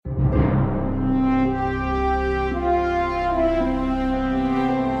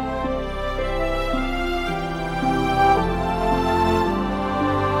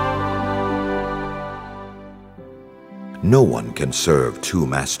No one can serve two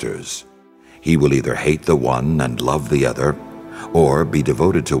masters. He will either hate the one and love the other, or be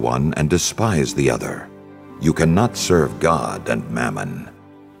devoted to one and despise the other. You cannot serve God and mammon.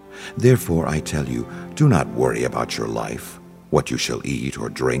 Therefore I tell you, do not worry about your life, what you shall eat or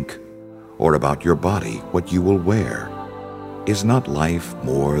drink, or about your body, what you will wear. Is not life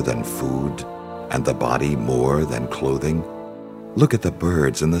more than food, and the body more than clothing? Look at the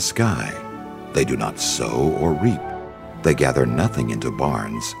birds in the sky. They do not sow or reap. They gather nothing into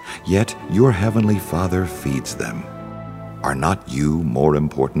barns, yet your heavenly Father feeds them. Are not you more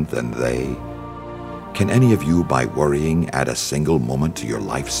important than they? Can any of you, by worrying, add a single moment to your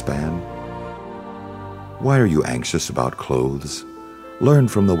lifespan? Why are you anxious about clothes? Learn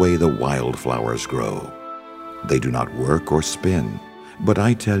from the way the wildflowers grow. They do not work or spin, but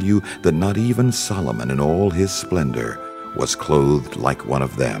I tell you that not even Solomon in all his splendor was clothed like one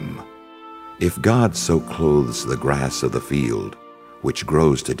of them. If God so clothes the grass of the field, which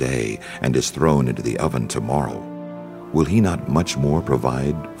grows today and is thrown into the oven tomorrow, will he not much more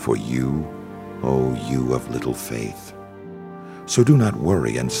provide for you, O you of little faith? So do not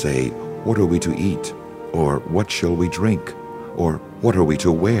worry and say, what are we to eat? Or what shall we drink? Or what are we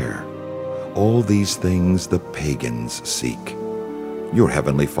to wear? All these things the pagans seek. Your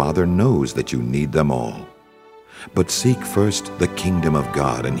heavenly Father knows that you need them all. But seek first the kingdom of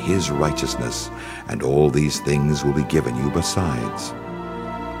God and his righteousness, and all these things will be given you besides.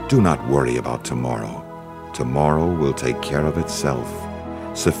 Do not worry about tomorrow. Tomorrow will take care of itself.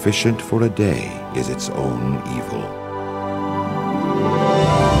 Sufficient for a day is its own evil.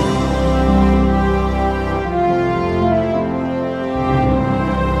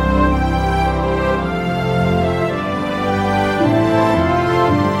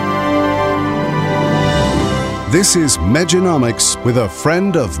 This is Medjunomics with A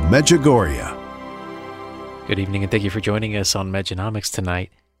Friend of Medjugorje. Good evening, and thank you for joining us on Medjunomics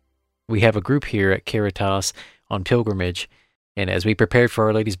tonight. We have a group here at Caritas on pilgrimage, and as we prepared for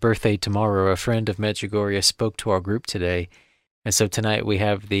Our Lady's birthday tomorrow, A Friend of Medjugorje spoke to our group today. And so tonight we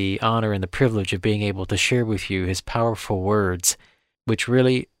have the honor and the privilege of being able to share with you his powerful words, which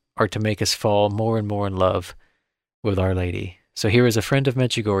really are to make us fall more and more in love with Our Lady. So here is A Friend of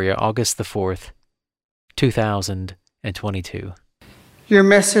Medjugorje, August the 4th, 2022. Your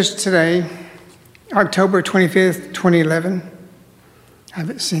message today, October 25th, 2011. I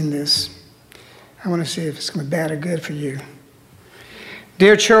haven't seen this. I want to see if it's going to be bad or good for you.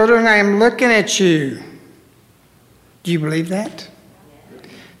 Dear children, I am looking at you. Do you believe that?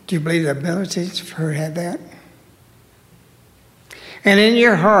 Do you believe the ability for her to have that? And in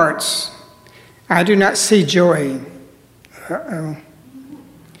your hearts, I do not see joy. Uh-oh.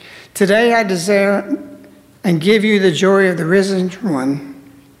 Today I desire and give you the joy of the risen one,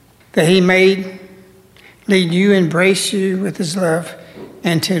 that he may lead you, embrace you with his love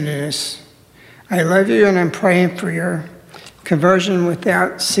and tenderness. I love you, and I'm praying for your conversion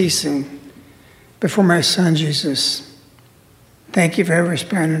without ceasing before my son Jesus. Thank you for ever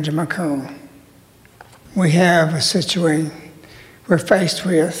responding to my call. We have a situation we're faced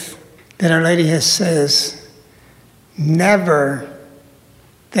with that Our Lady says, never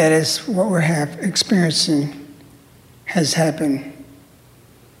that is what we're experiencing has happened.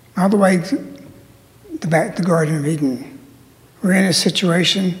 All the way back to the Garden of Eden. We're in a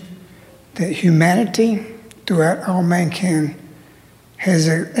situation that humanity, throughout all mankind, has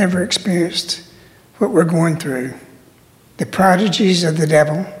ever experienced what we're going through. The prodigies of the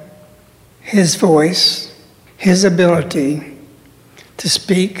devil, his voice, his ability to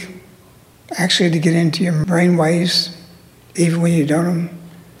speak, actually to get into your brain waves, even when you don't.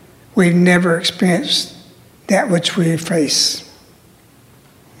 We've never experienced that which we face.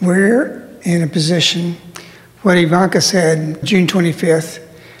 We're in a position, what Ivanka said June 25th,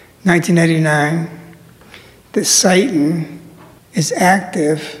 1989, that Satan is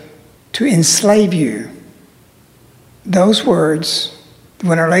active to enslave you. Those words,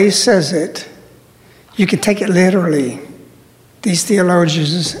 when Our Lady says it, you can take it literally. These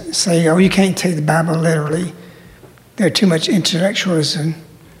theologians say, oh, you can't take the Bible literally. There's too much intellectualism,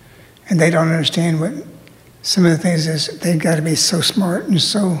 and they don't understand what some of the things is. They've got to be so smart and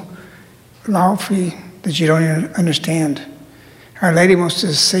so lawful that you don't even understand. Our Lady wants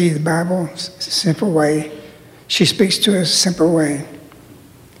to see the Bible a simple way. She speaks to us a simple way.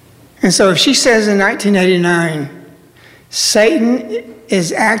 And so if she says in 1989, Satan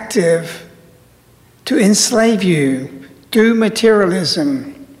is active to enslave you through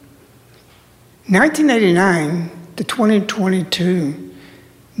materialism. 1989 to 2022,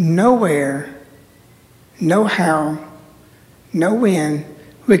 nowhere, no how, no when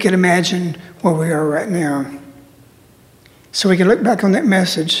we can imagine where we are right now. So we can look back on that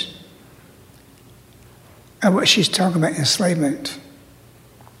message of what she's talking about, enslavement.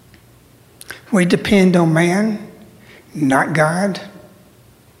 We depend on man, not God.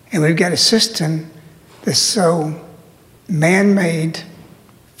 And we've got a system that's so man-made,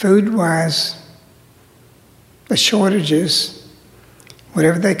 food-wise, the shortages,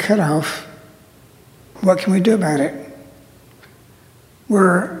 whatever they cut off, what can we do about it?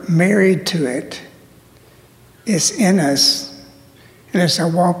 We're married to it. It's in us. And as I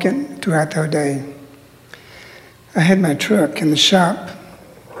walk in throughout the whole day, I had my truck in the shop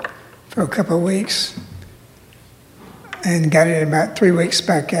for a couple of weeks and got it about 3 weeks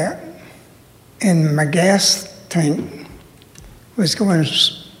back out. And my gas tank was going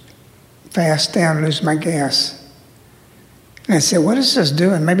fast down, losing my gas. And I said, what is this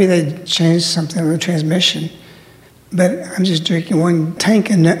doing? Maybe they changed something in the transmission. But I'm just drinking one tank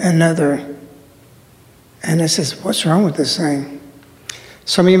and another. And I said, what's wrong with this thing?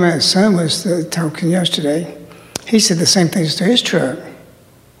 So me and my son was talking yesterday. He said the same things to his truck.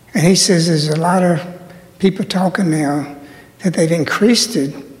 And he says there's a lot of people talking now that they've increased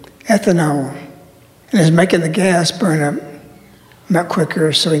it, ethanol, and it's making the gas burn up much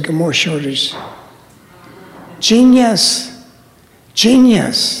quicker so we get more shortage. Genius.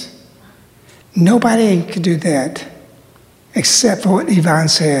 Genius. Nobody could do that except for what Yvonne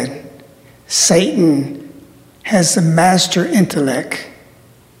said. Satan has the master intellect.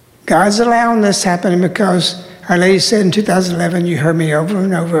 God's allowing this happening because Our Lady said in 2011, you heard me over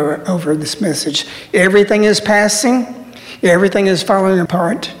and over this message. Everything is passing. Everything is falling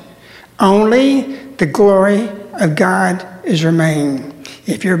apart. Only the glory of God is remaining.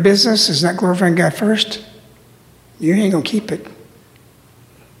 If your business is not glorifying God first, you ain't going to keep it.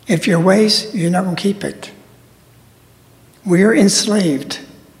 If your ways, you're not going to keep it. We're enslaved.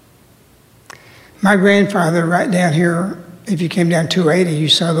 My grandfather, right down here, if you came down 280, you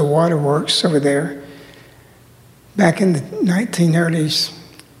saw the waterworks over there. Back in the 1930s,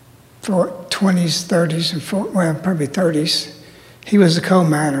 20s, 30s, and probably 30s, he was a coal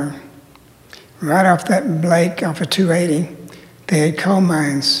miner. Right off that lake, off of 280, they had coal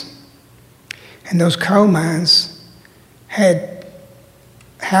mines. And those coal mines had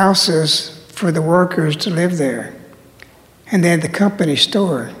houses for the workers to live there. And they had the company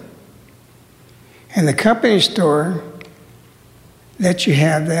store. And the company store let you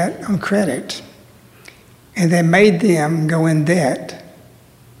have that on credit. And they made them go in debt.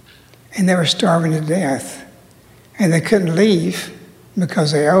 And they were starving to death. And they couldn't leave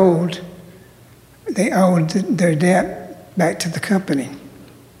because they owed their debt back to the company.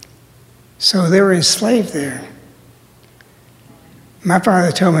 So they were enslaved there. My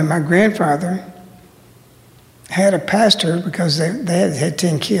father told me my grandfather had a pastor because they had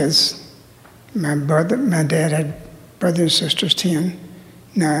 10 kids. My dad had brothers and sisters,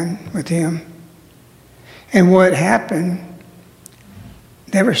 9 with him. And what happened,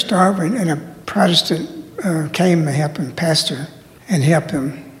 they were starving, and a Protestant came to help him, pastor, and helped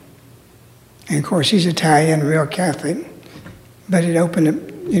him. And of course, he's Italian, real Catholic, but it opened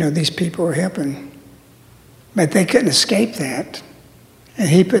up, these people were helping. But they couldn't escape that. And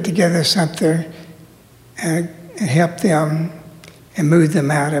he put together something and helped them and moved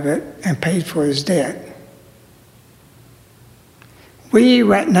them out of it and paid for his debt. We,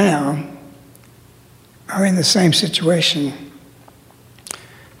 right now, are in the same situation.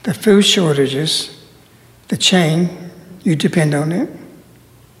 The food shortages, the chain, you depend on it.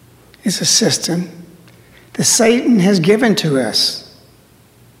 It's a system that Satan has given to us.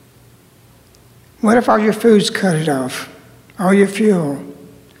 What if all your food's cut it off? All your fuel?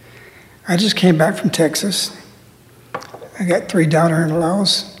 I just came back from Texas. I got 3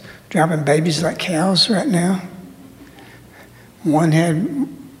 daughter-in-laws dropping babies like cows right now. One had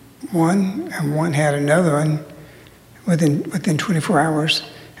one, and one had another one within 24 hours,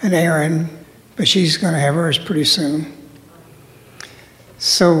 an Aaron, but she's going to have hers pretty soon.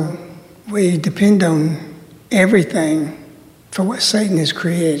 So we depend on everything for what Satan has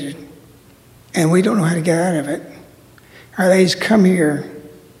created, and we don't know how to get out of it. Our Lady's come here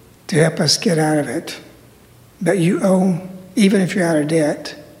to help us get out of it. But you owe, even if you're out of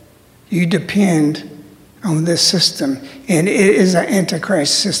debt, you depend on this system. And it is an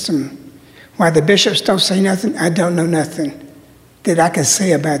Antichrist system. Why the bishops don't say nothing, I don't know nothing that I can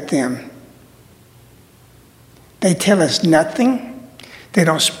say about them. They tell us nothing. They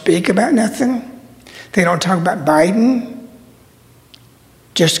don't speak about nothing. They don't talk about Biden.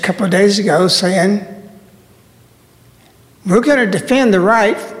 Just a couple of days ago saying, we're going to defend the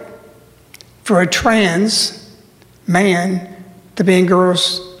right for a trans man to be in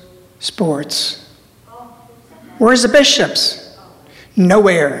girls' sports. Where's the bishops?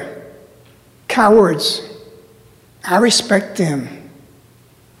 Nowhere. Cowards. I respect them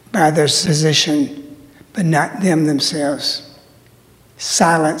by their position, but not them themselves.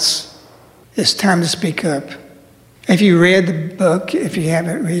 Silence. It's time to speak up. If you read the book, if you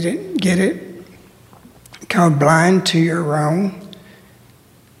haven't read it, get it, called Blind to Your Wrong.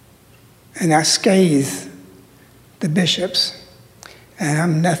 And I scathe the bishops. And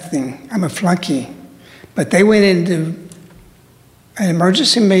I'm nothing. I'm a flunky. But they went into an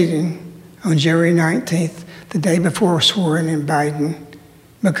emergency meeting on January 19th, the day before swearing in Biden,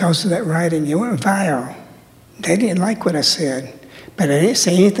 because of that writing. It went viral. They didn't like what I said, but I didn't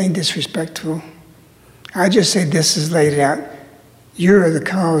say anything disrespectful. I just said, this is laid out. You're the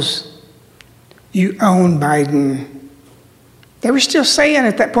cause. You own Biden. They were still saying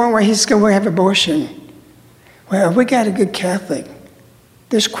at that point where he's going to have abortion. Well, we got a good Catholic.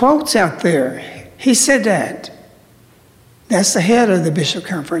 There's quotes out there. He said that. That's the head of the Bishop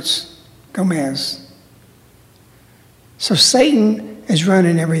Conference, Gomez. So Satan is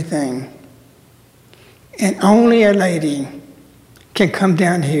running everything. And only a lady can come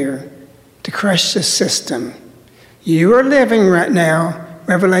down here to crush the system. You are living right now,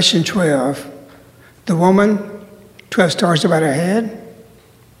 Revelation 12, the woman, 12 stars above her head,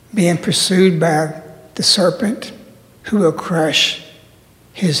 being pursued by the serpent who will crush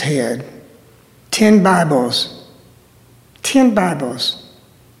his head. 10 Bibles. 10 Bibles.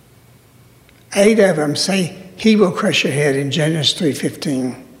 8 of them say he will crush your head in Genesis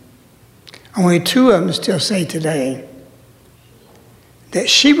 3:15. Only 2 of them still say today that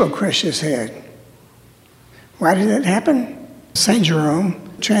she will crush his head. Why did that happen? St. Jerome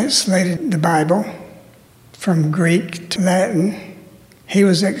translated the Bible from Greek to Latin. He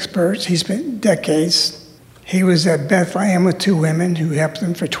was expert. He spent decades. He was at Bethlehem with 2 women who helped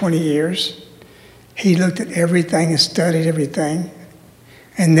him for 20 years. He looked at everything and studied everything.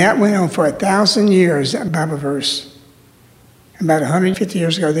 And that went on for 1,000 years, that Bible verse. About 150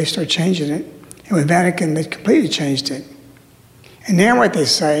 years ago, they started changing it. And with Vatican, they completely changed it. And now what they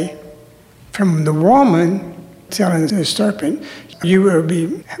say, from the woman telling the serpent, you will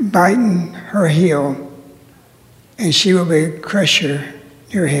be biting her heel, and she will be crush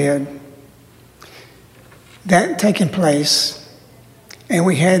your head. That taking place, and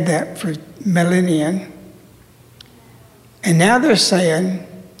we had that for millennia. And now they're saying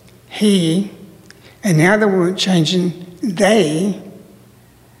he, and now they were changing they,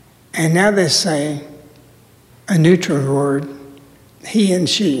 and now they say a neutral word, he and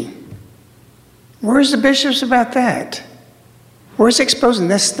she. Where's the bishops about that? Where's exposing?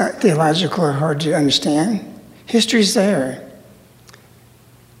 That's not theological or hard to understand. History's there.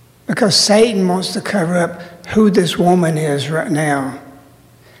 Because Satan wants to cover up who this woman is right now.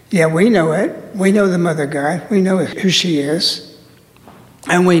 Yeah, we know it. We know the Mother God. We know who she is.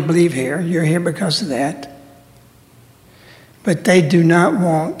 And we believe here. You're here because of that. But they do not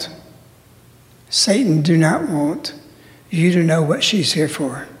want, Satan do not want you to know what she's here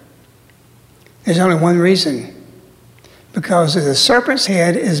for. There's only one reason. Because the serpent's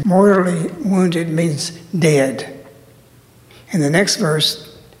head is mortally wounded, means dead. In the next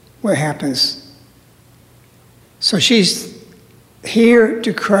verse, what happens? So she's here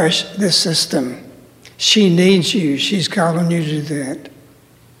to crush this system. She needs you. She's calling you to do that.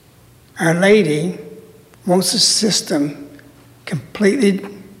 Our Lady wants the system completely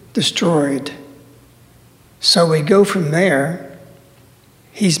destroyed. So we go from there.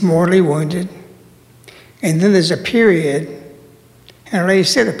 He's mortally wounded. And then there's a period, and Our Lady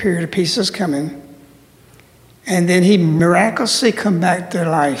said a period of peace is coming. And then he miraculously come back to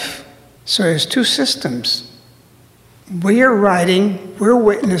life. So there's 2 systems. We are writing, we're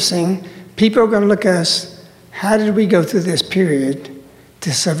witnessing, people are going to look at us. How did we go through this period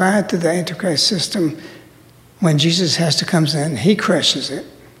to survive through the Antichrist system? When Jesus has to come in, he crushes it.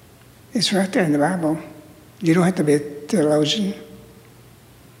 It's right there in the Bible. You don't have to be a theologian.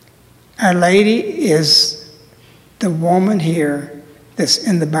 Our Lady is the woman here that's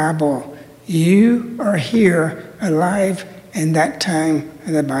in the Bible. You are here alive in that time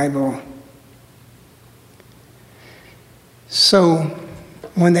of the Bible. So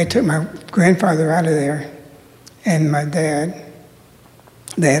when they took my grandfather out of there and my dad,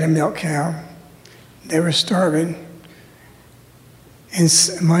 they had a milk cow. They were starving. In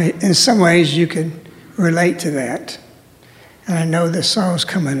some ways you could relate to that. And I know the song's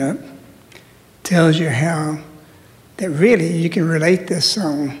coming up tells you how that really you can relate this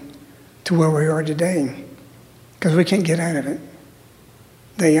song to where we are today, because we can't get out of it.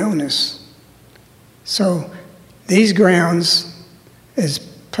 They own us. So these grounds as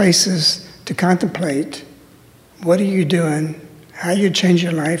places to contemplate what are you doing, how you change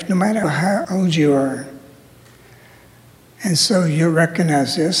your life, no matter how old you are. And so you'll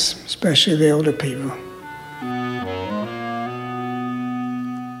recognize this, especially the older people.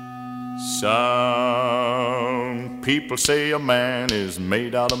 Some people say a man is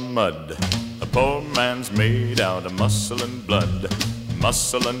made out of mud. A poor man's made out of muscle and blood.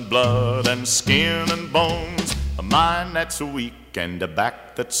 Muscle and blood and skin and bones. A mind that's weak and a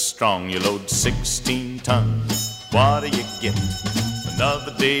back that's strong. You load 16 tons, what do you get?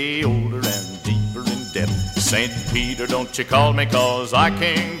 Another day older and deeper in debt. St. Peter, don't you call me, 'cause I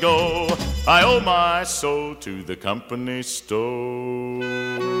can't go. I owe my soul to the company store.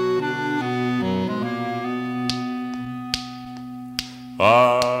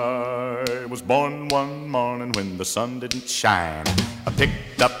 I was born one morning when the sun didn't shine. I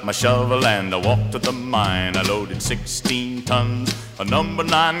picked up my shovel and I walked to the mine. I loaded 16 tons of number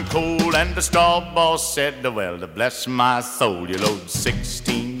 9 coal, and the straw boss said, well, to bless my soul, you load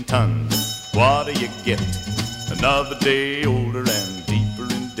 16 tons, what do you get? Another day older and deeper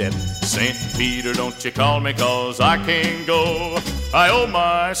in debt. St. Peter, don't you call me, 'cause I can't go. I owe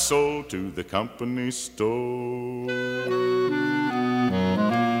my soul to the company store.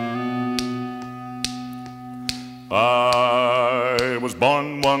 I was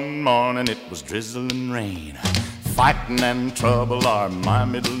born one morning, it was drizzling rain. Fighting and trouble are my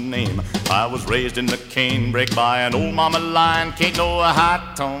middle name. I was raised in the canebrake by an old mama lion. Can't no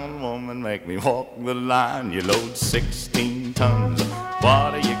high-toned woman make me walk the line. You load 16 tons,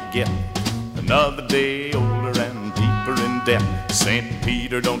 what do you get? Another day older and deeper in debt. St.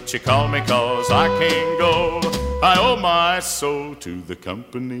 Peter, don't you call me, 'cause I can't go. I owe my soul to the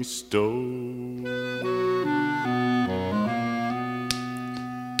company store.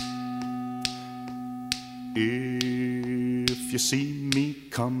 If you see me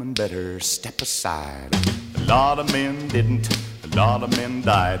coming, better step aside. A lot of men didn't, a lot of men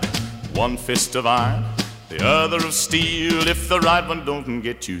died. One fist of iron, the other of steel. If the right one don't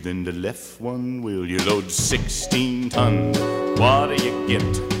get you, then the left one will. You load 16 tons, what do you get?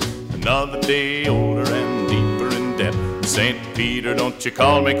 Another day older and deeper in debt. St. Peter, don't you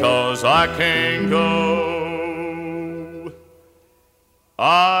call me, 'cause I can't go.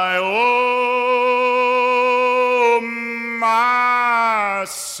 I owe my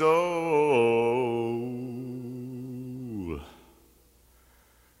soul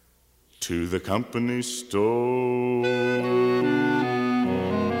to the company store.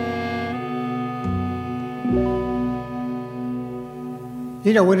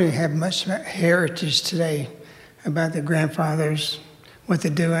 You know, we don't have much heritage today about the grandfathers, what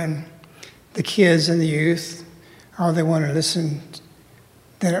they're doing, the kids and the youth. All they want to listen,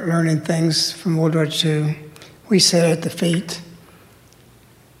 they're not learning things from World War II. We sat at the feet,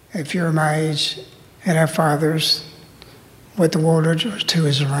 if you're my age, at our fathers, what the World War II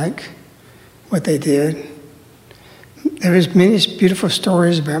is like, what they did. There is many beautiful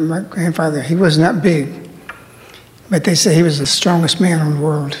stories about my grandfather. He was not big, but they say he was the strongest man in the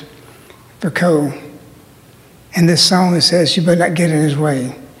world for coal. And this song that says, you better not get in his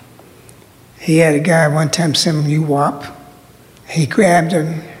way. He had a guy one time send him, you wop. He grabbed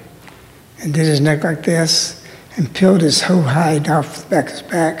him and did his neck like this, and peeled his whole hide off the back of his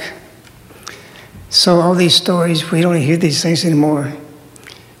back. So all these stories, we don't hear these things anymore.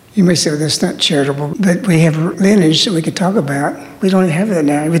 You may say, well, that's not charitable, but we have lineage that we can talk about. We don't have that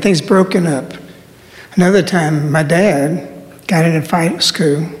now. Everything's broken up. Another time, my dad got in a fight at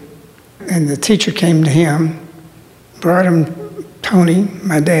school, and the teacher came to him, brought him Tony,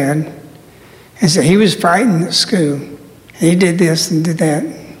 my dad, and said he was fighting at school. And he did this and did that.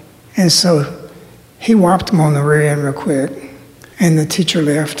 And so he whopped him on the rear end real quick, and the teacher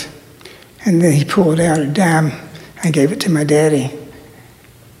left. And then he pulled out a dime and gave it to my daddy.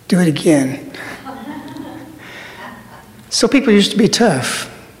 Do it again. So people used to be tough.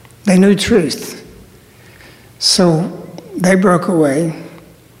 They knew truth. So they broke away,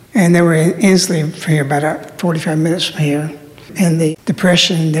 and they were in Inslee from here, about 45 minutes from here. In the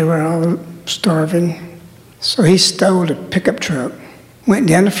Depression, they were all starving. So he stole a pickup truck, went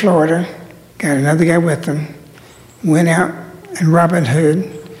down to Florida, got another guy with him, went out in Robin Hood,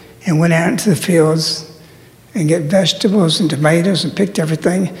 and went out into the fields and get vegetables and tomatoes and picked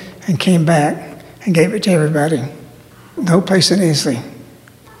everything and came back and gave it to everybody, the whole place in Inslee.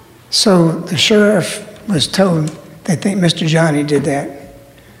 So the sheriff was told they think Mr. Johnny did that.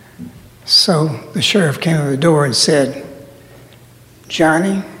 So the sheriff came to the door and said,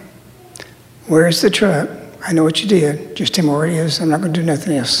 Johnny, where's the truck? I know what you did. Just tell me where it is. I'm not going to do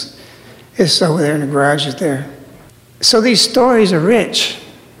nothing else. It's over there in the garage, is there. So these stories are rich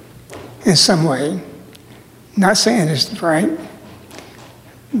in some way. Not saying it's right,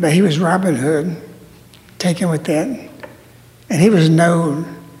 but he was Robin Hood, taken with that. And he was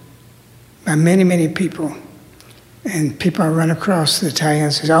known by many, many people. And people I run across the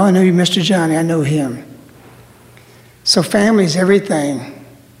Italians say, oh, I know you, Mr. Johnny, I know him. So family's everything.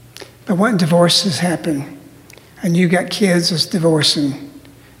 But when divorces happen, and you got kids that's divorcing,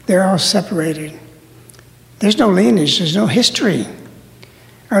 they're all separated. There's no lineage, there's no history.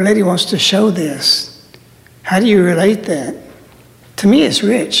 Our Lady wants to show this. How do you relate that? To me, it's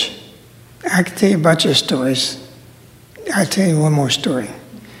rich. I can tell you a bunch of stories. I'll tell you one more story.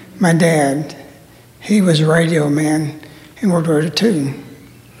 My dad, he was a radio man in World War II.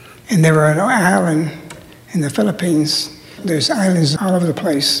 And they were on an island in the Philippines. There's islands all over the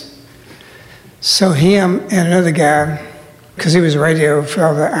place. So him and another guy, because he was radio for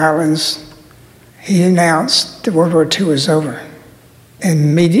all the islands, he announced that World War II was over.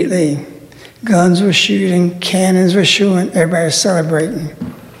 Immediately, guns were shooting, cannons were shooting, everybody was celebrating.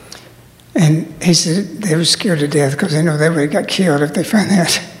 And he said they were scared to death because they know they would have got killed if they found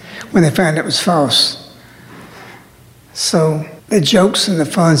out, when they found it was false. So the jokes and the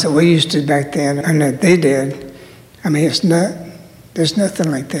funs that we used to back then, and that they did, I mean, there's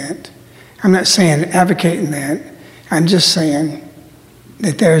nothing like that. I'm not saying advocating that. I'm just saying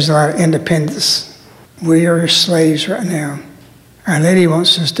that there's a lot of independence. We are slaves right now. Our Lady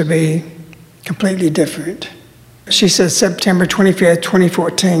wants us to be completely different. She says September 25th,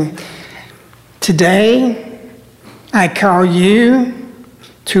 2014, today I call you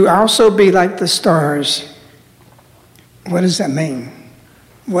to also be like the stars. What does that mean?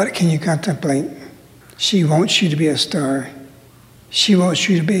 What can you contemplate? She wants you to be a star. She wants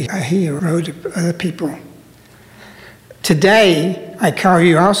you to be a hero to other people. Today, I call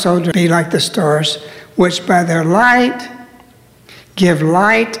you also to be like the stars, which by their light give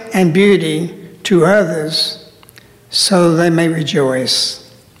light and beauty to others, so they may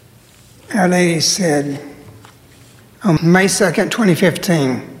rejoice. Our Lady said on May 2nd,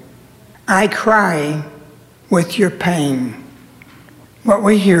 2015, I cry with your pain. What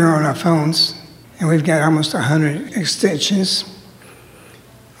we hear on our phones, and we've got almost 100 extensions.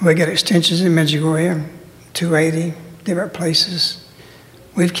 We got extensions in Medjugorje, 280, different places.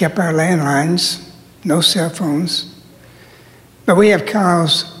 We've kept our landlines, no cell phones. But we have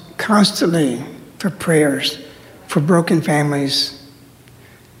calls constantly for prayers, for broken families,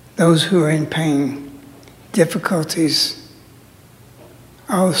 those who are in pain, difficulties,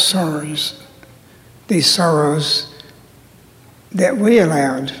 all sorrows, these sorrows that we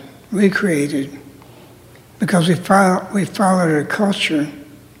allowed, we created, because we followed a culture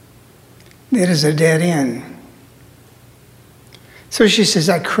that is a dead end. So she says,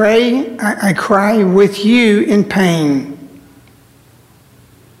 I cry with you in pain.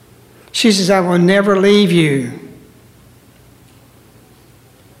 She says, I will never leave you.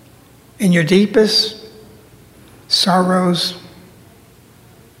 In your deepest sorrows,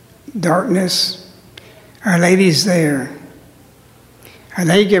 darkness, Our Lady's there. Our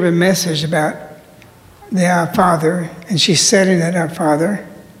Lady gave a message about the Our Father, and she said in that Our Father,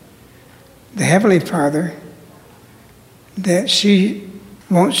 the Heavenly Father, that she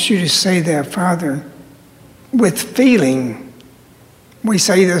wants you to say their Father with feeling. We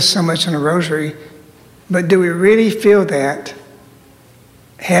say this so much in the Rosary, but do we really feel that?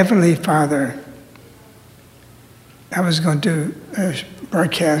 Heavenly Father. I was going to do a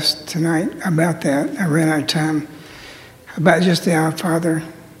broadcast tonight about that. I ran out of time. About just the Our Father.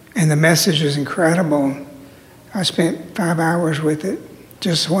 And the message is incredible. I spent 5 hours with it.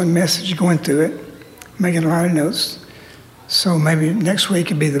 Just one message going through it, making a lot of notes. So maybe next week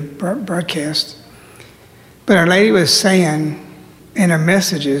could be the broadcast. But Our Lady was saying in her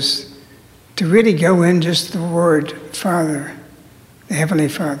messages to really go in just the word Father, the Heavenly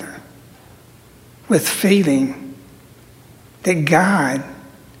Father, with feeling that God,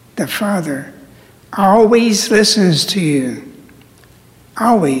 the Father, always listens to you.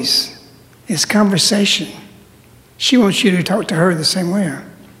 Always. It's conversation. She wants you to talk to her the same way.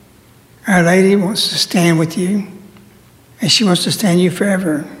 Our Lady wants to stand with you, and she wants to stand you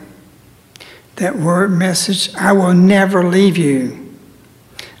forever. That word message, I will never leave you.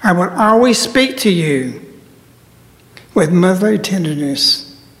 I will always speak to you with motherly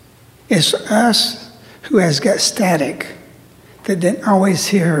tenderness. It's us who has got static, that didn't always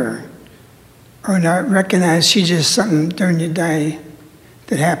hear her or not recognize she just something during your day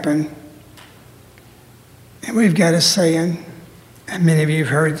that happened. And we've got a saying, and many of you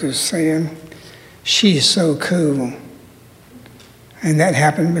have heard this saying, she's so cool. And that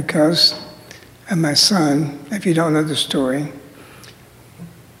happened because of my son. If you don't know the story,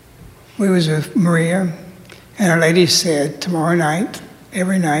 we was with Maria, And a lady said, tomorrow night,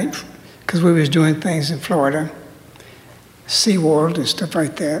 every night, because we was doing things in Florida, SeaWorld and stuff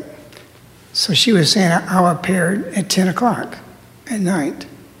like that. So she was saying I'll appear at 10 o'clock at night.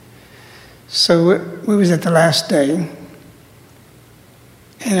 So we was at the last day,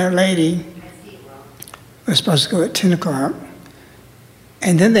 and a lady was supposed to go at 10 o'clock.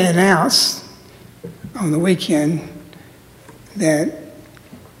 And then they announced on the weekend that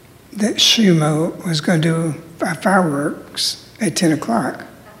Shumo was going to do fireworks at 10 o'clock.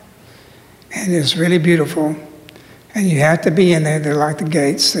 And it's really beautiful. And you have to be in there. They lock the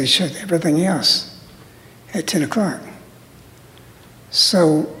gates. They shut everything else at 10 o'clock.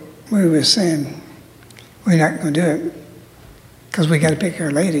 So we were saying, we're not going to do it because we got to pick Our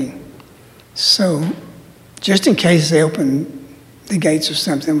Lady. So just in case they open the gates or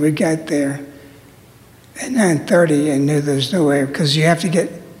something, we got there at 9:30 and knew there's no way, because you have to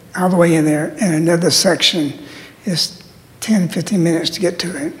get all the way in there, and another section is 10, 15 minutes to get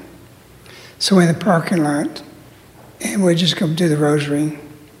to it. So we're in the parking lot, and we're just going to do the rosary.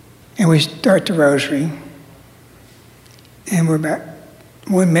 And we start the rosary, and we're about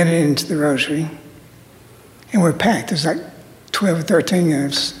 1 minute into the rosary, and we're packed. There's like 12 or 13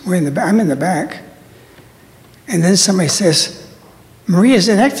 of us. I'm in the back. And then somebody says, Maria's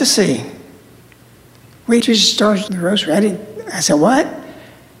in ecstasy. We just started the rosary. I said, what?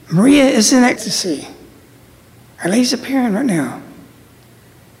 Maria is in ecstasy. Our Lady's appearing right now.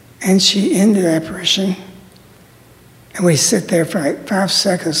 And she ended the apparition. And we sit there for like 5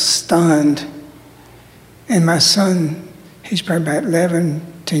 seconds, stunned. And my son, he's probably about 11,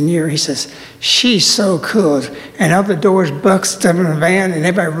 10 years, he says, she's so cool. And all the doors bucked up in the van, and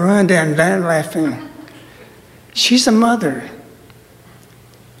everybody run down the van laughing. She's a mother.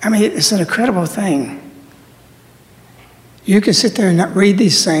 I mean, it's an incredible thing. You can sit there and not read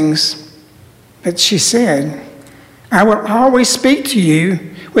these things, but she said, I will always speak to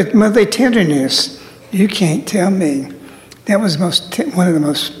you with motherly tenderness. You can't tell me. That was one of the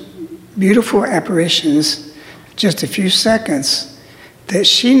most beautiful apparitions, just a few seconds, that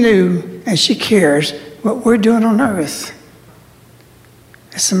she knew and she cares what we're doing on earth.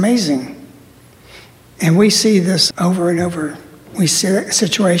 It's amazing. And we see this over and over. We see that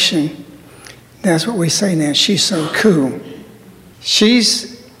situation. That's what we say now. She's so cool.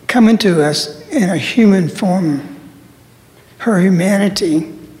 She's coming to us in a human form. Her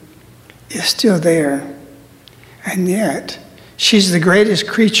humanity is still there. And yet, she's the greatest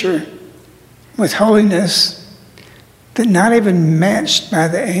creature with holiness that not even matched by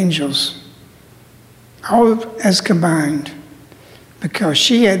the angels, all as combined, because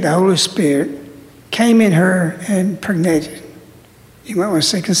she had the Holy Spirit, came in her and impregnated. You might want to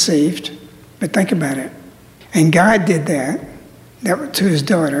say conceived, but think about it. And God did that was to his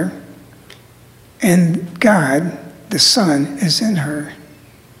daughter, and God, the Son, is in her.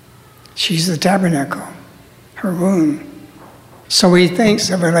 She's the tabernacle, her womb. So he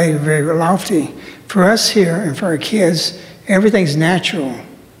thinks of Our Lady very lofty. For us here and for our kids, everything's natural.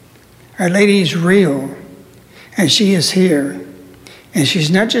 Our Lady is real, and she is here. And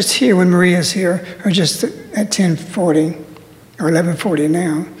she's not just here when Maria is here, or just at 10:40 or 11:40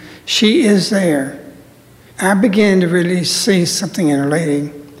 now. She is there. I began to really see something in Our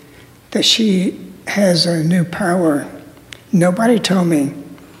Lady, that she has a new power. Nobody told me,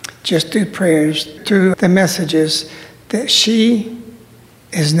 just through prayers, through the messages, that she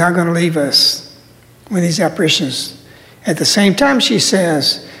is not going to leave us with these apparitions. At the same time, she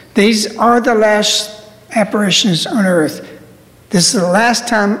says, these are the last apparitions on earth. This is the last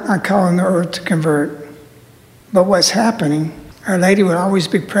time I call on the earth to convert. But what's happening, Our Lady will always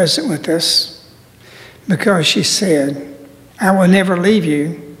be present with us, because she said, I will never leave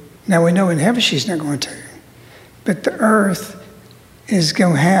you. Now we know in heaven she's not going to. But the earth is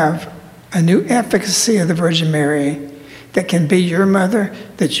going to have a new efficacy of the Virgin Mary that can be your mother,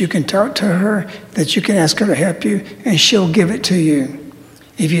 that you can talk to her, that you can ask her to help you, and she'll give it to you.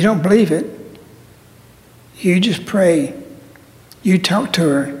 If you don't believe it, you just pray. You talk to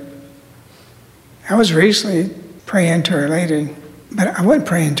her. I was recently praying to Our Lady, but I wasn't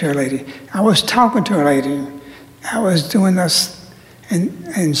praying to Our Lady. I was talking to Our Lady. I was doing this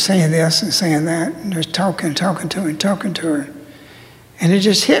and saying this and saying that, and just talking to her. And it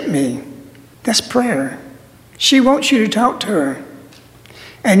just hit me. That's prayer. She wants you to talk to her.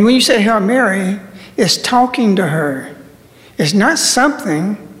 And when you say Hail Mary, it's talking to her. It's not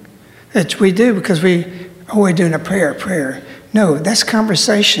something that we do because we're doing a prayer. No, that's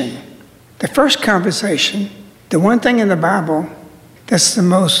conversation. The first conversation, the one thing in the Bible that's the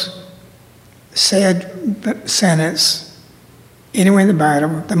most said sentence anywhere in the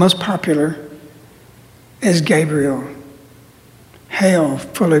Bible, the most popular, is Gabriel. Hail,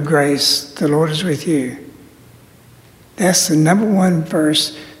 full of grace, the Lord is with you. That's the number one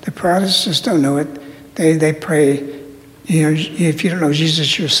verse. The Protestants don't know it. They pray, you know, if you don't know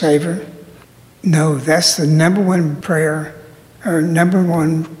Jesus, your Savior. No, that's the number one prayer or number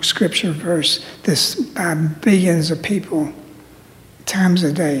one scripture verse that's by billions of people times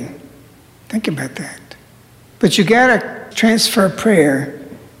a day. Think about that. But you got to transfer prayer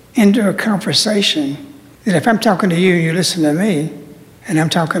into a conversation that if I'm talking to you and you listen to me and I'm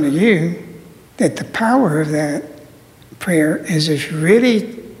talking to you, that the power of that prayer is if you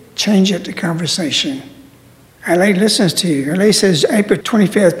really change it to conversation. Our lady listens to you. Our lady says, April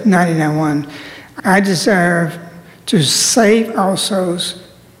 25th, 1991, I desire to save all souls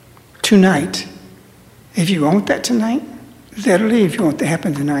tonight. If you want that tonight, literally if you want that to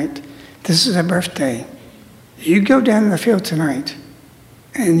happen tonight, this is her birthday. You go down in the field tonight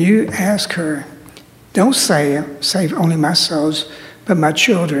and you ask her, don't say, save only my souls, but my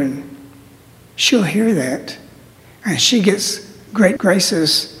children. She'll hear that. And she gets great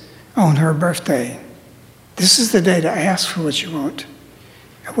graces on her birthday. This is the day to ask for what you want,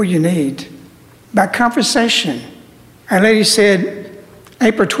 what you need. By conversation. Our lady said,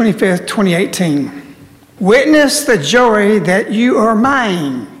 April 25th, 2018, witness the joy that you are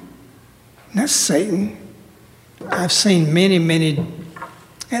mine. That's Satan. I've seen many,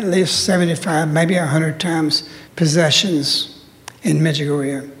 at least 75, maybe 100 times possessions in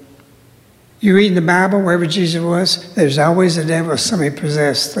Medjugorje. You read in the Bible, wherever Jesus was, there's always a devil or somebody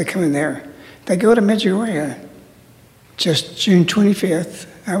possessed. They come in there. They go to Medjugorje. Just June 25th,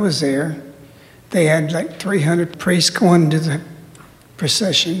 I was there. They had like 300 priests going to the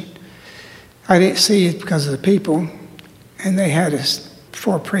procession. I didn't see it because of the people. And they had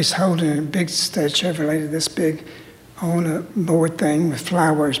 4 priests holding a big statue of a lady this big on a board thing with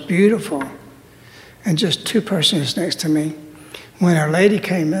flowers, beautiful. And just 2 persons next to me. When Our Lady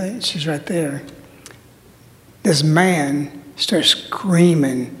came in, she's right there, this man started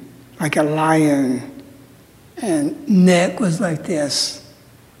screaming like a lion, and neck was like this.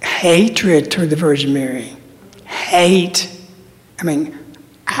 Hatred toward the Virgin Mary. Hate. You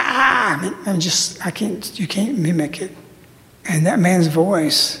can't mimic it. And that man's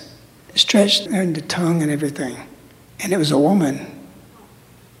voice stretched into tongue and everything. And it was a woman.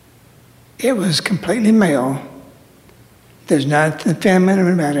 It was completely male. There's nothing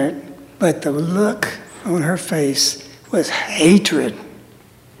feminine about it, but the look on her face was hatred.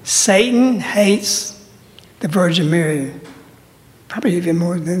 Satan hates the Virgin Mary, probably even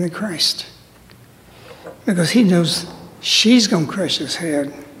more than the Christ, because he knows she's going to crush his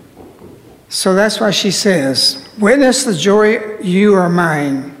head. So that's why she says, witness the joy, you are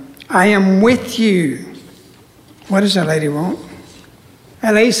mine. I am with you. What does Our Lady want?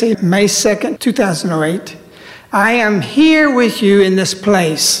 Our Lady said, May 2nd, 2008, I am here with you in this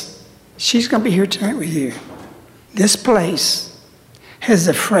place. She's going to be here tonight with you. This place has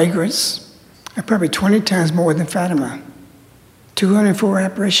the fragrance of probably 20 times more than Fatima. 204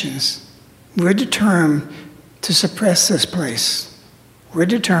 apparitions. We're determined to suppress this place. We're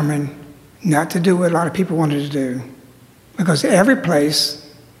determined not to do what a lot of people wanted to do. Because every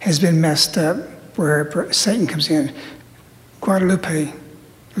place has been messed up where Satan comes in. Guadalupe,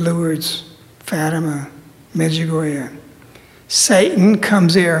 Lourdes, Fatima, Medjugorje. Satan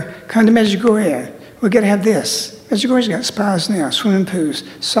comes there. Come to Medjugorje. We've got to have this. Medjugorje's got spas now, swimming pools,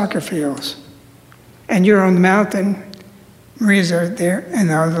 soccer fields. And you're on the mountain. Maria's right there, and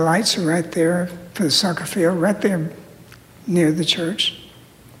all the lights are right there for the soccer field, right there near the church.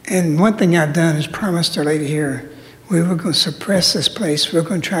 And one thing I've done is promised Our Lady here, we were going to suppress this place. We're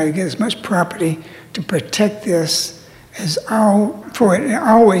going to try to get as much property to protect this for it to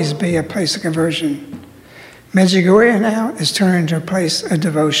always be a place of conversion. Medjugorje now is turned into a place of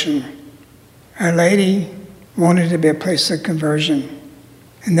devotion. Our Lady wanted to be a place of conversion.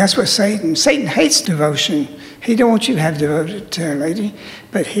 And that's what Satan hates devotion. He don't want you to have devoted to Our Lady,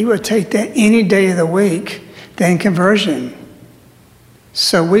 but he will take that any day of the week than conversion.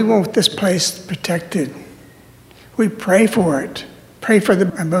 So we want this place protected. We pray for it. Pray for the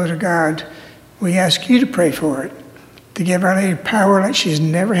abode of God. We ask you to pray for it, to give Our Lady power like she's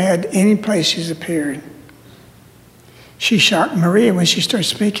never had any place she's appeared. She shocked Maria when she started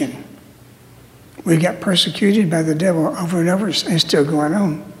speaking. We got persecuted by the devil over and over, and it's still going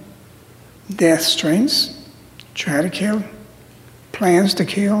on. Death strengths, try to kill, plans to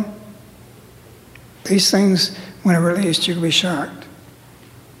kill. These things, when they're released, you'll be shocked.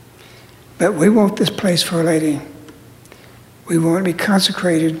 But we want this place for Our Lady. We want to be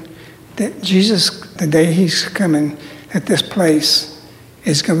consecrated, that Jesus, the day he's coming, that this place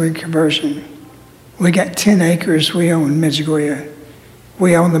is going to be conversion. We got 10 acres we own in Medjugorje.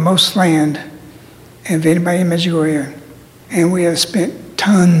 We own the most land of anybody in Medjugorje. And we have spent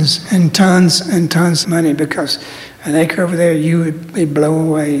tons and tons and tons of money because an acre over there, you would be blown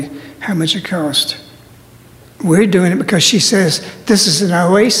away how much it cost. We're doing it because she says this is an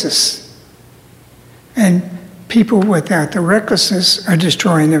oasis. And people without the recklessness are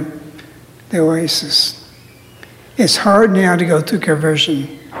destroying the oasis. It's hard now to go through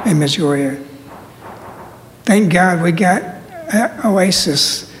conversion in Medjugorje. Thank God we got an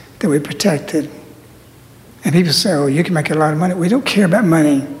oasis that we protected. And people say, oh, you can make a lot of money. We don't care about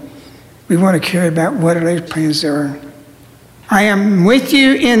money. We want to care about what our Lady's plans are. I am with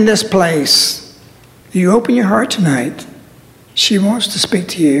you in this place. You open your heart tonight. She wants to speak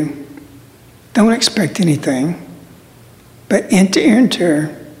to you. Don't expect anything, but enter into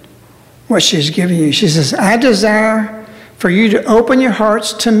her what she's giving you. She says, I desire for you to open your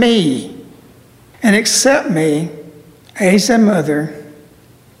hearts to me and accept me as a mother,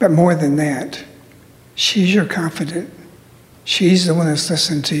 but more than that, she's your confidant. She's the one that's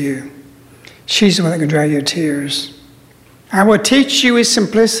listening to you. She's the one that can dry your tears. I will teach you with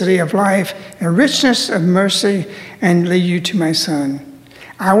simplicity of life and richness of mercy and lead you to my Son.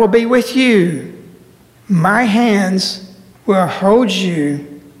 I will be with you. My hands will hold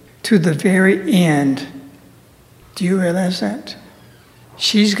you to the very end. Do you realize that?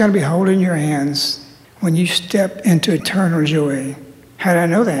 She's going to be holding your hands when you step into eternal joy. How do I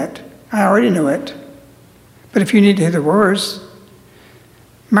know that? I already know it. But if you need to hear the words,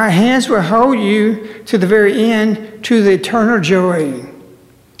 my hands will hold you to the very end, to the eternal joy.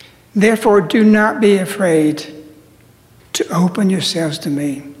 Therefore, do not be afraid to open yourselves to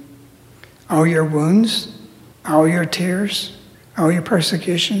me. All your wounds, all your tears, all your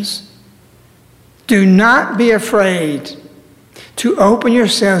persecutions. Do not be afraid to open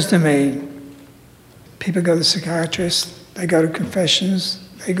yourselves to me. People go to psychiatrists, they go to confessions,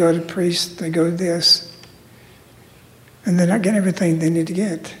 they go to priests, they go to this. And they're not getting everything they need to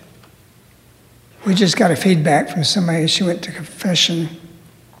get. We just got a feedback from somebody. She went to confession.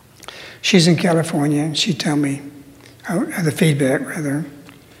 She's in California, and she told me, the feedback rather,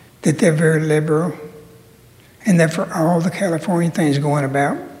 that they're very liberal, and that for all the California things going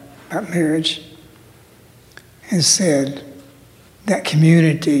about marriage, and said that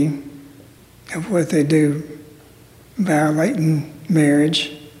community of what they do, violating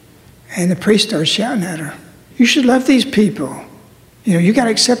marriage, and the priest started shouting at her. You should love these people. You know, you got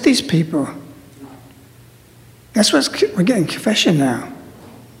to accept these people. That's what we're getting confession now.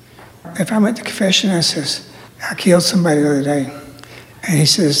 If I went to confession, I says, I killed somebody the other day. And he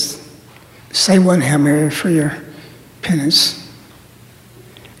says, say one Hail Mary for your penance.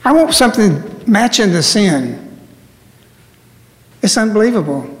 I want something matching the sin. It's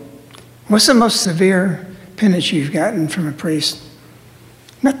unbelievable. What's the most severe penance you've gotten from a priest?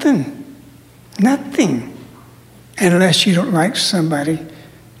 Nothing. Nothing. Unless you don't like somebody,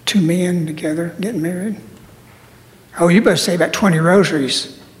 two men together getting married. Oh, you better say about 20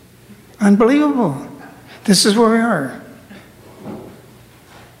 rosaries. Unbelievable. This is where we are.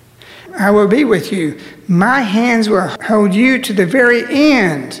 I will be with you. My hands will hold you to the very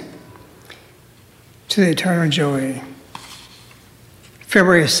end, to the eternal joy.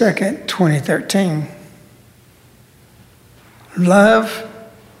 February 2nd, 2013. Love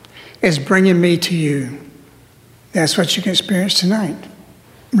is bringing me to you. That's what you can experience tonight.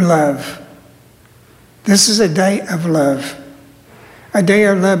 Love. This is a day of love. A day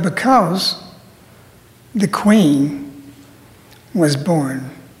of love because the Queen was born.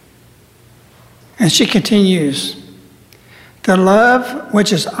 And she continues, the love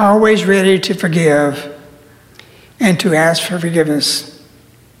which is always ready to forgive and to ask for forgiveness.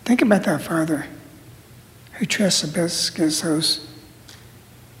 Think about that, Father, who trespass against those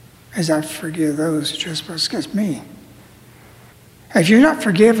as I forgive those who trespass against me. If you're not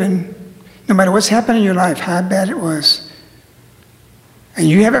forgiven, no matter what's happened in your life, how bad it was, and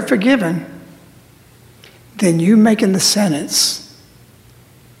you haven't forgiven, then you're making the sentence.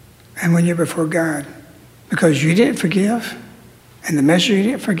 And when you're before God, because you didn't forgive, and the measure you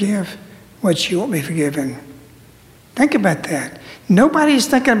didn't forgive, what you won't be forgiven. Think about that. Nobody's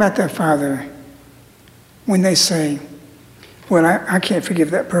thinking about their Father when they say, well, I can't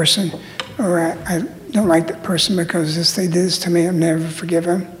forgive that person, or I don't like that person because they did this to me, I'll never forgive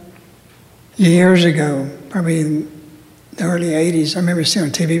them. Years ago, probably in the early 80s, I remember seeing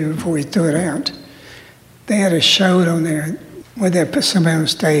on TV before we threw it out, they had a show on there where they put somebody on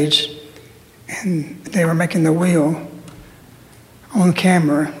stage and they were making the wheel on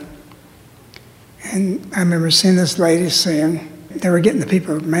camera. And I remember seeing this lady saying, they were getting the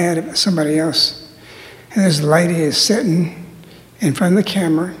people mad at somebody else. And this lady is sitting in front of the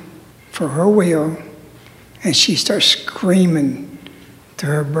camera for her wheel, and she starts screaming to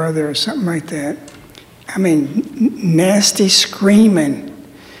her brother or something like that. I mean, nasty screaming.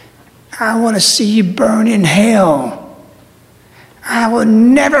 I want to see you burn in hell. I will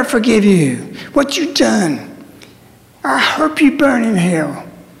never forgive you. What you done? I hope you burn in hell.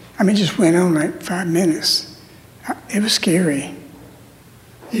 I mean, it just went on like 5 minutes. It was scary.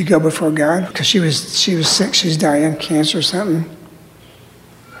 You go before God because she was sick. She was dying, cancer or something.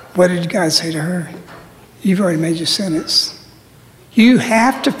 What did God say to her? You've already made your sentence. You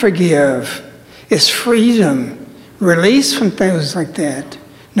have to forgive. It's freedom, release from things like that,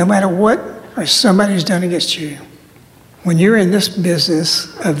 no matter what or somebody's done against you. When you're in this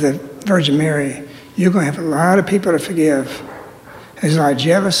business of the Virgin Mary, you're going to have a lot of people to forgive. There's a lot of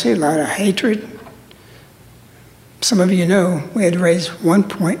jealousy, a lot of hatred. Some of you know we had to raise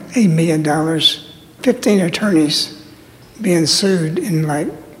 $1.8 million, 15 attorneys being sued in like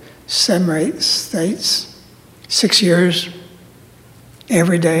 7 or 8 states, 6 years,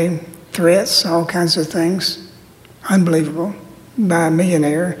 every day, threats, all kinds of things. Unbelievable, by a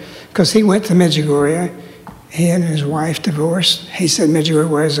millionaire, because he went to Medjugorje. He and his wife divorced. He said Medjugorje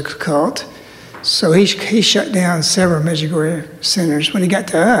was a cult. So he shut down several Medjugorje centers. When he got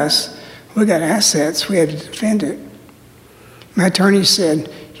to us, we got assets. We had to defend it. My attorney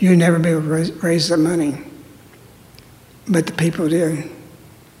said, you'll never be able to raise the money. But the people did.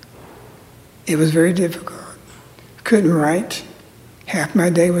 It was very difficult. Couldn't write. Half my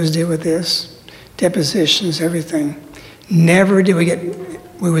day was deal with this. Depositions, everything. Never did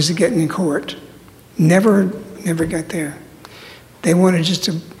we was getting in court. Never got there. They wanted just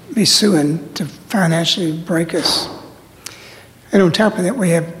to be suing to financially break us. And on top of that, we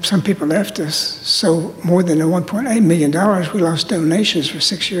have some people left us. So more than the $1.8 million, we lost donations for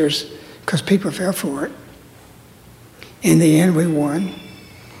 6 years because people fell for it. In the end, we won.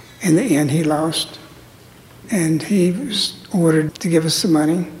 In the end, he lost. And he was ordered to give us the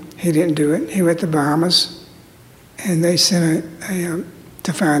money. He didn't do it. He went to the Bahamas, and they sent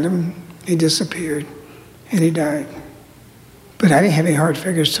to find him. He disappeared, and he died. But I didn't have any hard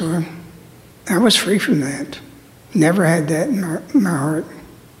figures to him. I was free from that. Never had that in my heart.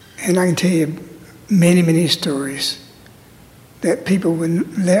 And I can tell you many, many stories that people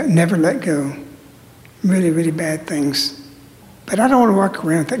would never let go. Really, really bad things. But I don't want to walk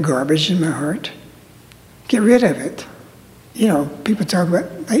around with that garbage in my heart. Get rid of it. You know, people talk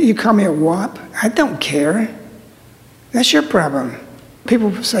about, you call me a wop. I don't care. That's your problem.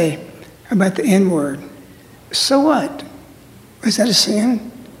 People say about the N-word. So what? Is that a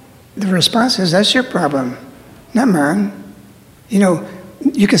sin? The response is, that's your problem, not mine. You know,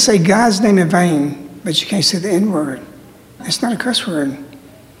 you can say God's name in vain, but you can't say the N-word. It's not a cuss word.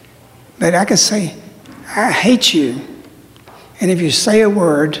 But I can say, I hate you. And if you say a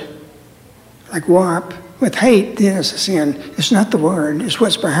word like wop with hate, then it's a sin. It's not the word. It's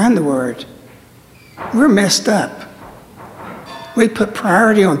what's behind the word. We're messed up. We put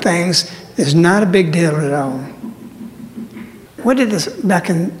priority on things that's not a big deal at all. What did this, back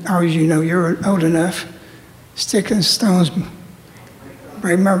in, oh, you know, you're old enough, sticks and stones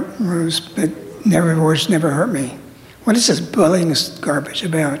break my rose, but words never hurt me. What is this bullying garbage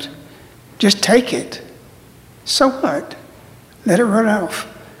about? Just take it. So what? Let it run off.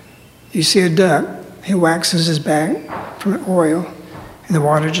 You see a duck, he waxes his back from oil, and the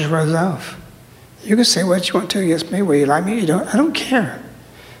water just runs off. You can say what you want to against me, whether you like me or you don't. I don't care.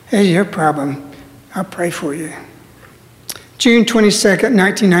 It's your problem. I'll pray for you. June 22nd,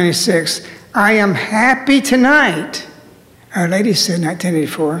 1996. I am happy tonight. Our Lady said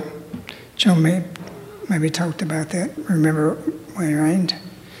 1984. Joan maybe talked about that. Remember when it rained?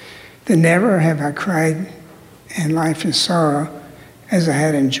 That never have I cried in life in sorrow as I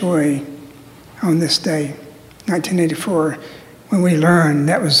had in joy on this day, 1984, when we learned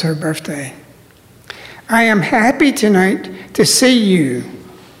that was her birthday. I am happy tonight to see you.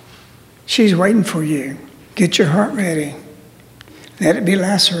 She's waiting for you. Get your heart ready. Let it be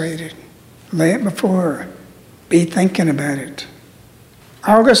lacerated. Lay it before her. Be thinking about it.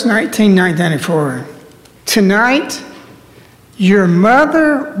 August 19, 1994. Tonight, your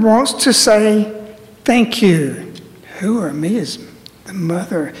mother wants to say thank you. Who or me is the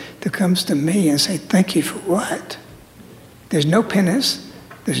mother that comes to me and say thank you for what? There's no penance.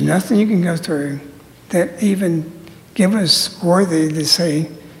 There's nothing you can go through that even give us worthy to say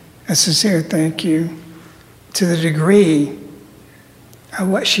a sincere thank you to the degree of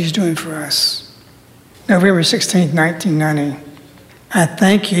what she's doing for us. November 16, 1990. I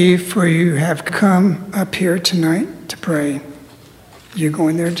thank you for you have come up here tonight to pray. You're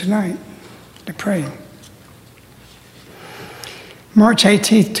going there tonight to pray. March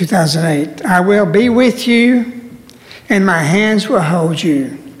 18th, 2008. I will be with you, and my hands will hold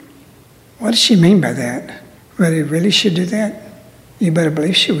you. What does she mean by that? Really should do that? You better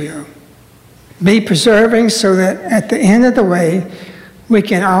believe she will. Be preserving so that at the end of the way, we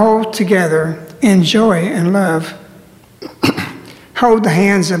can all together enjoy and love. Hold the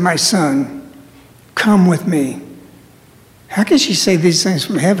hands of my son. Come with me. How can she say these things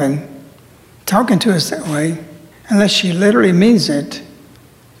from heaven, talking to us that way, unless she literally means it,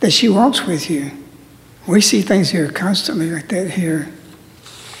 that she walks with you? We see things here constantly like that here.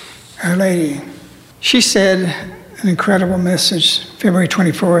 Our Lady, she said an incredible message, February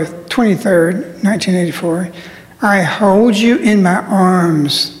 23rd, 1984. I hold you in my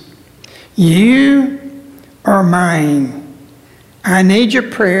arms. You are mine. I need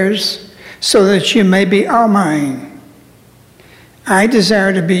your prayers so that you may be all mine. I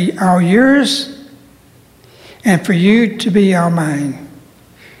desire to be all yours and for you to be all mine.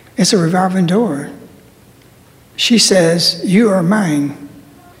 It's a revolving door. She says, you are mine.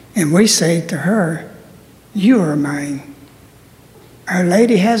 And we say to her, you are mine. Our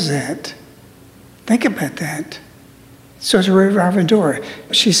Lady has that. Think about that. So it's a revolving door.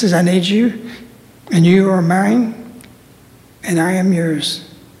 She says, I need you, and you are mine, and I am yours.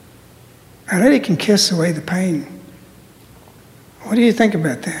 Our Lady can kiss away the pain. What do you think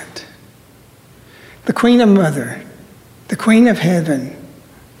about that? The Queen of Mother, the Queen of Heaven,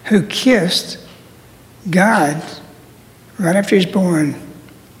 who kissed God right after he's born,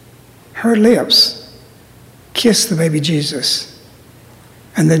 her lips kissed the baby Jesus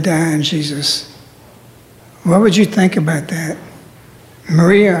and the dying Jesus. What would you think about that?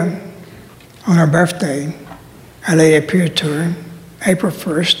 Maria, on her birthday, Our Lady appeared to her, April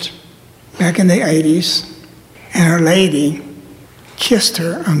 1st, back in the 80s, and Our Lady kissed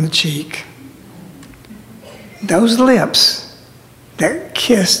her on the cheek. Those lips that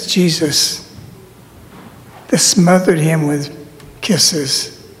kissed Jesus, that smothered him with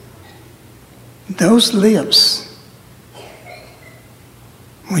kisses, those lips,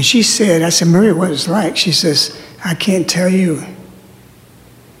 when she said, I said, Maria, what it's like? She says, I can't tell you.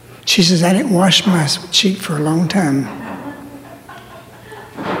 She says, I didn't wash my cheek for a long time.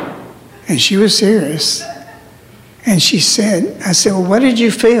 And she was serious. And she said, I said, well, what did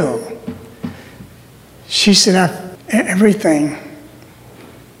you feel? She said, everything.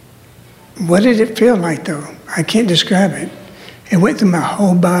 What did it feel like, though? I can't describe it. It went through my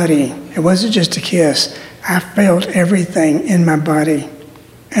whole body. It wasn't just a kiss. I felt everything in my body.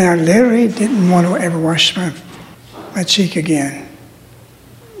 And I literally didn't want to ever wash my cheek again.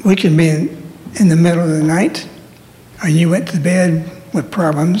 We could be in the middle of the night, or you went to bed with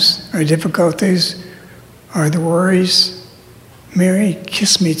problems or difficulties or the worries. Mary,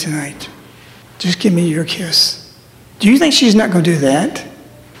 kiss me tonight. Just give me your kiss. Do you think she's not going to do that?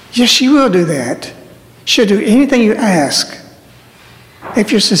 Yes, she will do that. She'll do anything you ask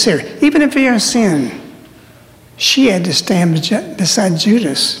if you're sincere. Even if you're in sin, she had to stand beside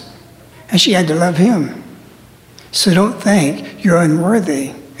Judas, and she had to love him. So don't think you're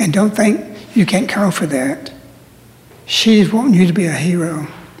unworthy, and don't think you can't count for that. She's wanting you to be a hero.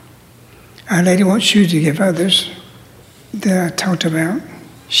 Our Lady wants you to give others that I talked about.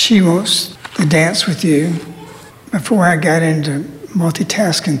 She wants to dance with you. Before I got into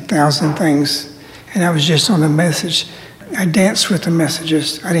multitasking 1,000 things, and I was just on the message, I danced with the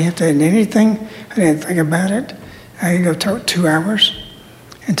messages. I didn't have to add anything. I didn't think about it. I could go talk 2 hours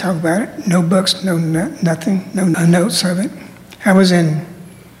and talk about it. No books, no nothing, no notes of it. I was in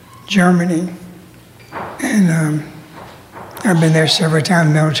Germany, and I've been there several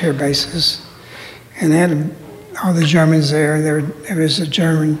times, military bases, and they had all the Germans there. There was a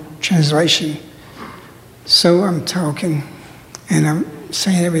German translation. So I'm talking, and I'm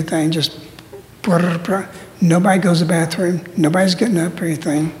saying everything, just nobody goes to the bathroom, nobody's getting up or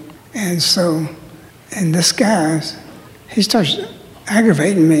anything. And this guy, he starts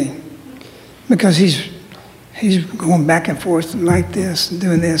aggravating me because he's going back and forth like this and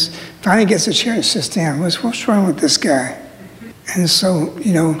doing this. Finally gets a chair and sits down. What's wrong with this guy? And so,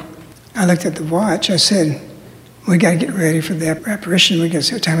 I looked at the watch. I said, we got to get ready for the apparition. We got to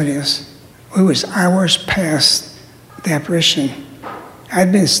see what time it is. We was hours past the apparition.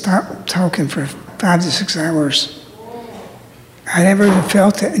 I'd been stopped talking for 5 to 6 hours. I never even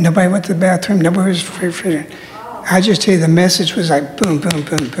felt it. Nobody went to the bathroom. Nobody was free. I just tell you, the message was like boom, boom,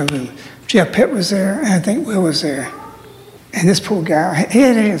 boom, boom, boom. Jeff Pitt was there, and I think Will was there. And this poor guy, he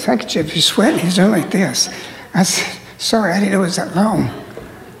had his handkerchief. He's sweating. He's doing like this. I said, sorry, I didn't know it was that long.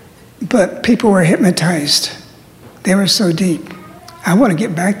 But people were hypnotized. They were so deep. I want to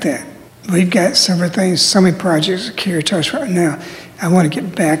get back that. We've got several things, so many projects at Caritas right now. I want to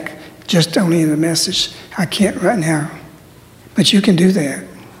get back just only in the message. I can't right now. But you can do that.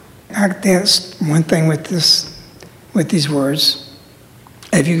 That's one thing with these words.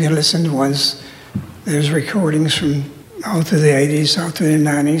 If you can listen to ones, there's recordings from all through the 80s, all through the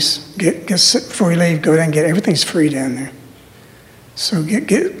 90s. Before you leave, go down and get everything's free down there. So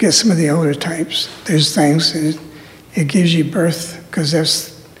get some of the older types. There's things, and it gives you birth, because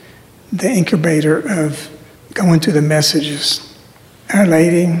that's the incubator of going through the messages. Our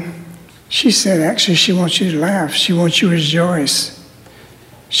lady, she said actually she wants you to laugh. She wants you to rejoice.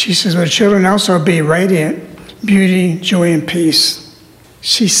 She says, well, children also be radiant, beauty, joy, and peace.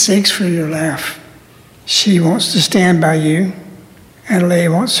 She seeks for your laugh. She wants to stand by you. Adelaide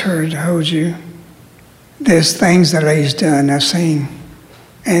wants her to hold you. There's things that Adelaide's done, I've seen.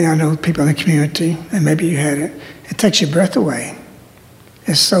 And I know people in the community, and maybe you had it. It takes your breath away.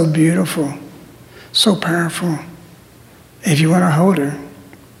 It's so beautiful, so powerful. If you want to hold her,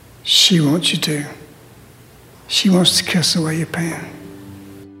 she wants you to. She wants to kiss away your pain.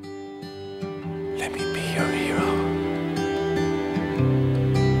 Let me be your hero.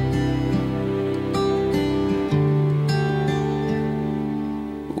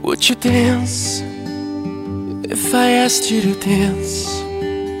 Would you dance if I asked you to dance?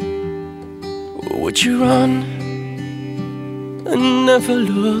 Or would you run and never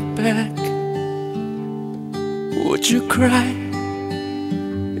look back? Would you cry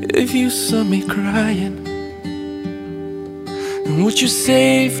if you saw me crying? And would you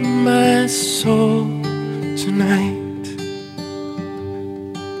save my soul tonight?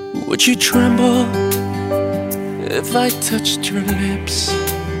 Would you tremble if I touched your lips?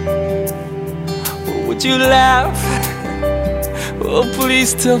 Or would you laugh? Oh,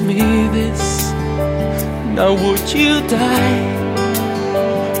 please tell me this. Now would you die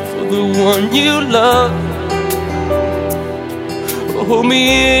for the one you love? Hold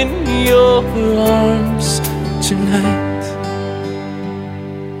me in your arms tonight.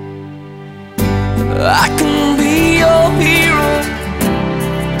 I can be your hero.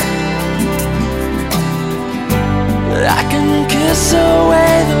 I can kiss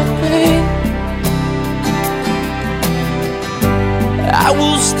away the pain. I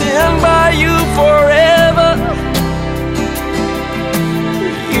will stand by you forever.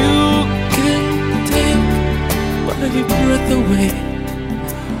 You can take my breath away.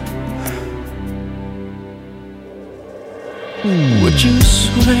 Would you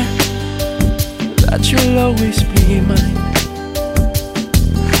swear that you'll always be mine?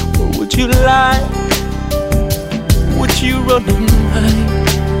 Or would you lie? Would you run and hide?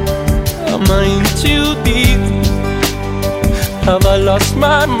 Am I in too deep? Have I lost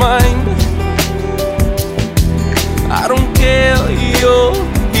my mind? I don't care, you're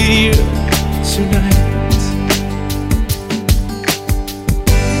here tonight.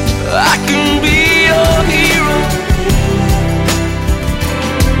 I can be your hero.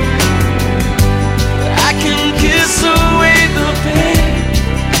 Kiss away the pain.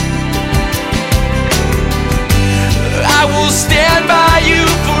 I will stand by you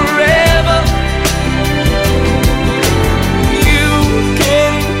forever. You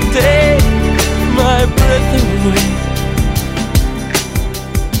can take my breath away.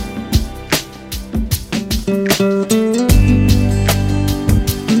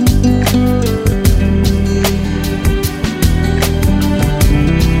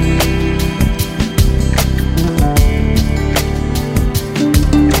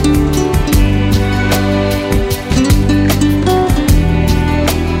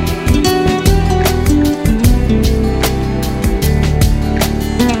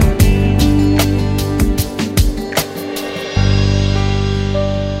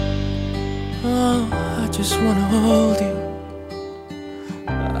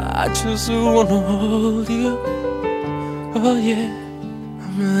 Just wanna hold you. Oh yeah,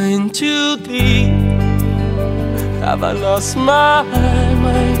 am I in too deep? Have I lost my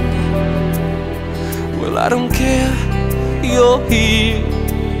mind? Well, I don't care, you're here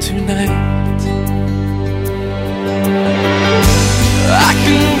tonight. I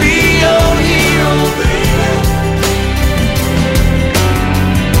can be your hero, baby.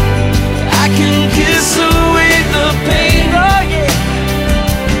 I can kiss away the pain, oh yeah.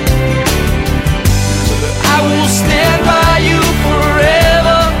 I will stand by you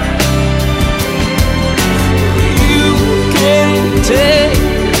forever. You can take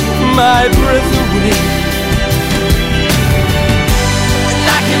my breath away. And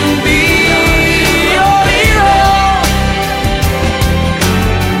I can be your hero.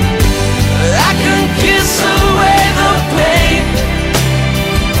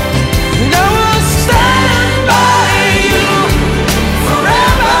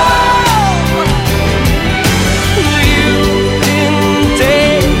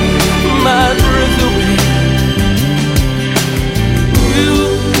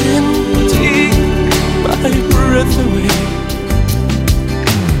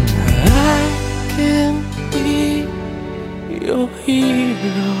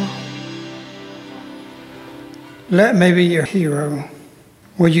 hero. Let me be your hero.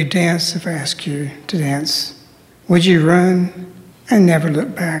 Would you dance if I ask you to dance? Would you run and never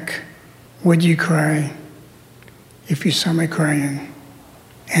look back? Would you cry if you saw me crying?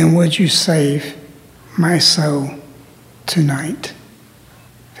 And would you save my soul tonight?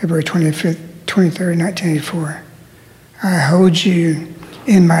 February 25th, 23rd, 1984. I hold you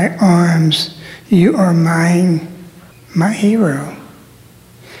in my arms. You are mine, my hero.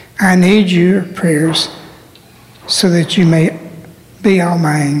 I need your prayers so that you may be all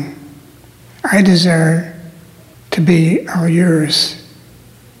mine. I desire to be all yours,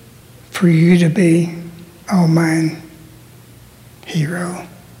 for you to be all mine, hero.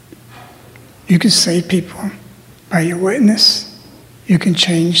 You can save people by your witness. You can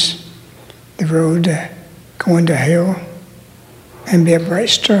change the road to going to hell and be a bright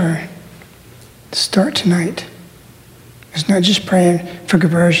star to start tonight. It's not just praying for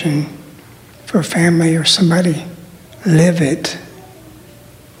conversion for a family or somebody. Live it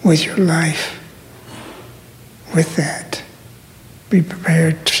with your life. With that, be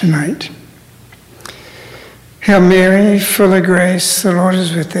prepared tonight. Hail Mary, full of grace, the Lord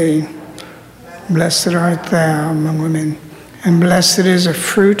is with thee. Blessed art thou among women, and blessed is the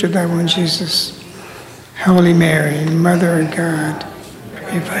fruit of thy womb, Jesus. Holy Mary, Mother of God,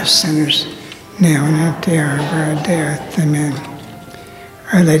 pray for us sinners, now and at the hour of our death. Amen.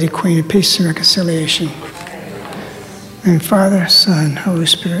 Our Lady, Queen of Peace and Reconciliation. And Father, Son, Holy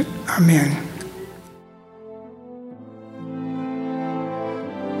Spirit. Amen.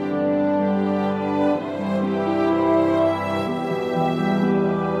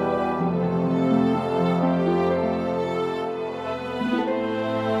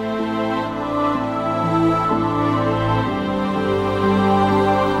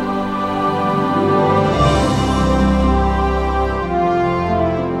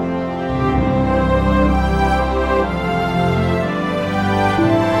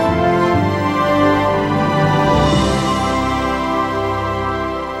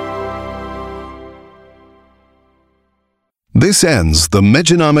 This ends the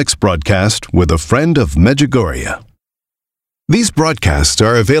Medjunomics broadcast with A Friend of Medjugorje. These broadcasts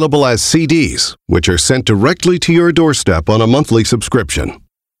are available as CDs, which are sent directly to your doorstep on a monthly subscription.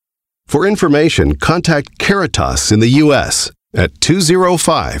 For information, contact Caritas in the U.S. at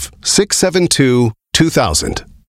 205-672-2000.